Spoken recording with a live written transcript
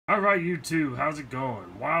Alright YouTube, how's it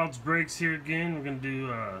going? Wilds Breaks here again. We're going to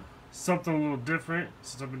do something a little different.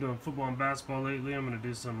 Since I've been doing football and basketball lately, I'm going to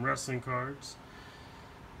do some wrestling cards.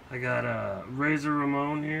 I got Razor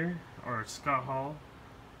Ramon here, or Scott Hall.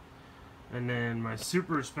 And then my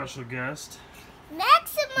super special guest,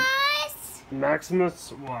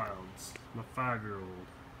 Maximus Wilds, my 5-year-old.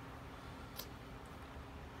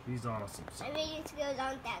 He's awesome. So. My reading skills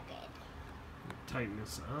aren't that good. Tighten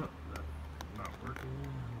this up. That's not working.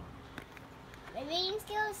 My reading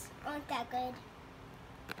skills aren't that good.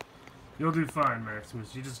 You'll do fine,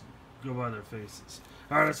 Maximus. You just go by their faces.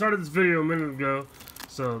 Alright, I started this video a minute ago,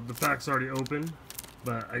 so the pack's already open.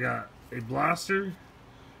 But I got a blaster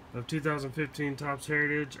of 2015 Topps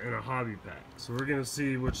Heritage and a hobby pack. So we're going to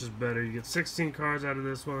see which is better. You get 16 cards out of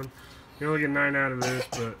this one. You only get 9 out of this,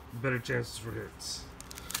 but better chances for hits.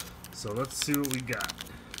 So let's see what we got.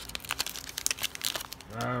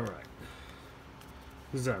 Alright.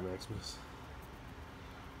 Who's that, Maximus?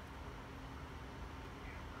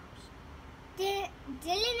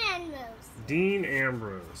 Dylan Ambrose. Dean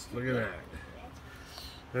Ambrose. Look at that.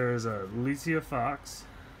 There's Alicia Fox.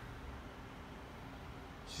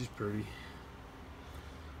 She's pretty.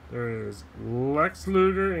 There is Lex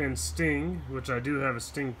Luger and Sting, which I do have a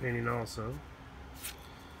Sting painting also.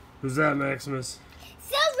 Who's that, Maximus?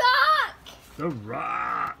 The Rock! The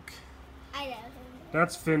Rock! I know.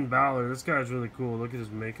 That's Finn Balor. This guy's really cool. Look at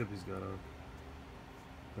his makeup he's got on.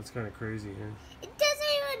 That's kind of crazy, huh? It doesn't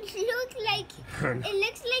even look like... It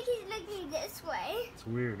looks like he's looking this way. It's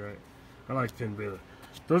weird, right? I like Finn Balor.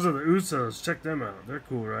 Those are the Usos. Check them out. They're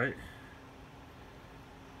cool, right?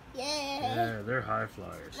 Yeah, they're high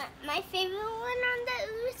flyers. My favorite one on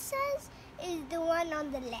the Usos is the one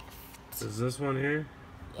on the left. Is this one here?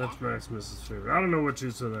 Yeah. That's Maximus's favorite. I don't know which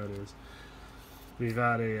Uso that is. We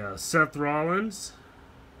got a Seth Rollins.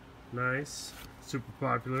 Nice. Super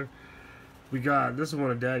popular. We got, this is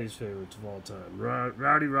one of Daddy's favorites of all time.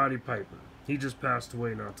 Roddy Piper. He just passed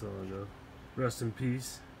away not too long ago. Rest in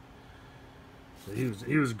peace. So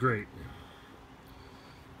he was great.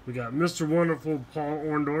 We got Mr. Wonderful Paul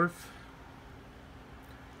Orndorff.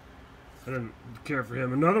 I didn't care for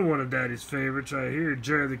him. Another one of Daddy's favorites right here,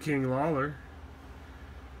 Jerry the King Lawler.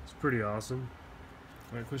 It's pretty awesome.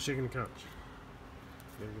 Alright, quit shaking the couch.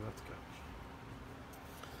 Gotta get off the couch.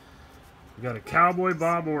 We got a Cowboy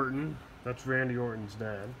Bob Orton. That's Randy Orton's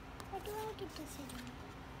dad. Why do I get this in?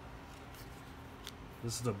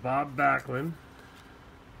 This is a Bob Backlund.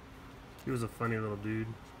 He was a funny little dude.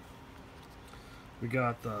 We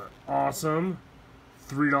got the awesome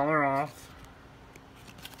 $3 off,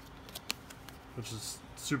 which is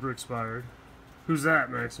super expired. Who's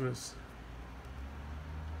that, Maximus?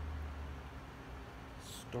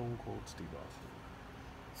 Stone Cold Steve Austin.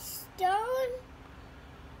 Stone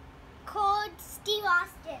Cold Steve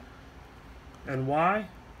Austin. And why?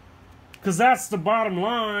 Because that's the bottom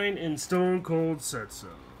line, and Stone Cold said so.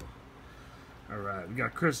 Alright, we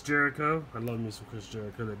got Chris Jericho. I love me some Chris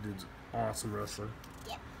Jericho. That dude's an awesome wrestler.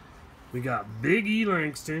 Yep. We got Big E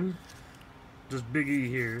Langston. Just Big E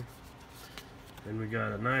here. And we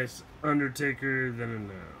got a nice Undertaker then and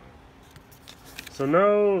now. So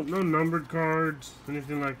no numbered cards,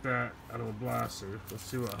 anything like that out of a blaster. Let's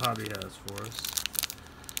see what Hobby has for us.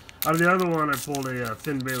 Out of the other one, I pulled a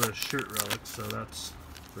Finn Balor shirt relic, so that's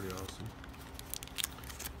pretty awesome.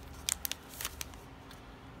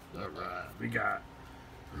 Alright, we got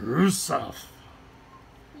Rusev.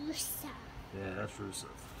 Yeah, that's Rusev.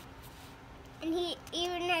 And he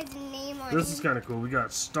even has a name on This is kind of cool. We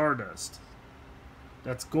got Stardust.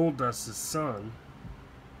 That's Goldust's son,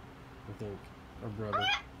 I think, or brother.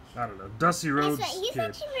 I don't know. Dusty Rhodes' He's kid.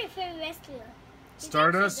 actually my favorite wrestler.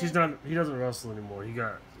 Stardust? He's not. He doesn't wrestle anymore. He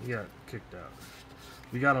got kicked out.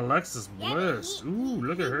 We got Alexis Bliss. Ooh,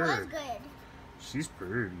 look at her. He was good. She's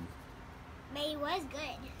pretty. But he was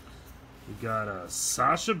good. We got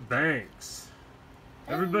Sasha Banks.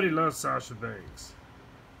 Everybody loves Sasha Banks.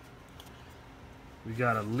 We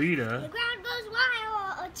got Alita. The crowd goes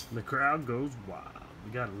wild. The crowd goes wild.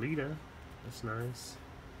 We got Alita. That's nice.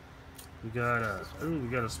 We got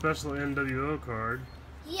a special NWO card.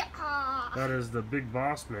 Yeah. That is the Big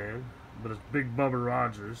Boss Man, but it's Big Bubba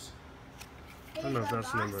Rogers. I don't know if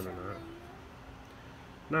that's numbered or not.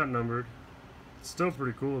 Not numbered. It's still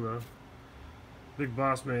pretty cool though. Big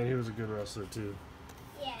Boss Man, he was a good wrestler too.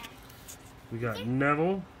 Yeah. We got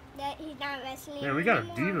Neville. He's not wrestling Yeah, we got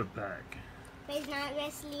anymore. a Diva pack. But he's not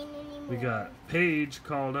wrestling anymore. We got Paige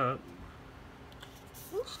called up.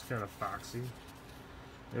 She's kind of foxy.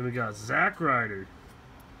 And we got Zack Ryder.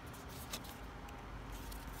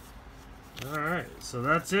 Alright, so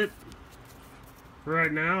that's it for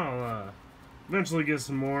right now. I'll Eventually get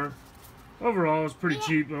some more. Overall, it was pretty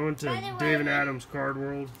cheap. I went to By the way, David Adams Card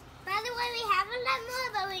World. By the way, we have a lot more,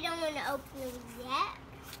 but we don't want to open them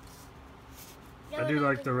yet. I do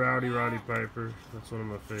like the Rowdy Piper. That's one of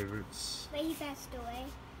my favorites. But he passed away.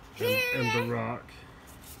 And The Rock.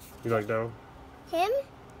 You like that one? Him?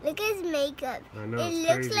 Look at his makeup. I know, it it's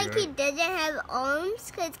looks crazy, like right? he doesn't have arms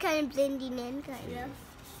because it's kind of blending in, kind of.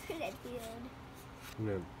 That's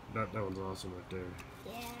weird. Yeah, that one's awesome right there.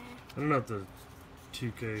 Yeah. I don't know if the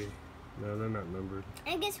 2K... No, they're not numbered.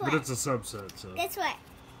 And guess what? But it's a subset, so... Guess what?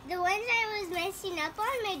 The ones I was messing up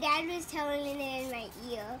on, my dad was telling it in my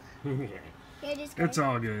ear. Yeah. Just It's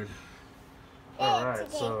all good. Alright,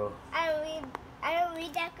 okay. so... I don't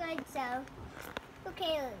read that good, so... Who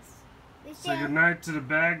cares? Say goodnight to the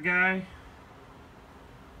bad guy.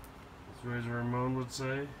 As Razor Ramon would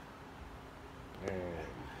say. And...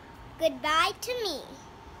 Goodbye to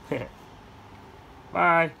me.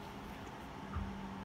 Bye.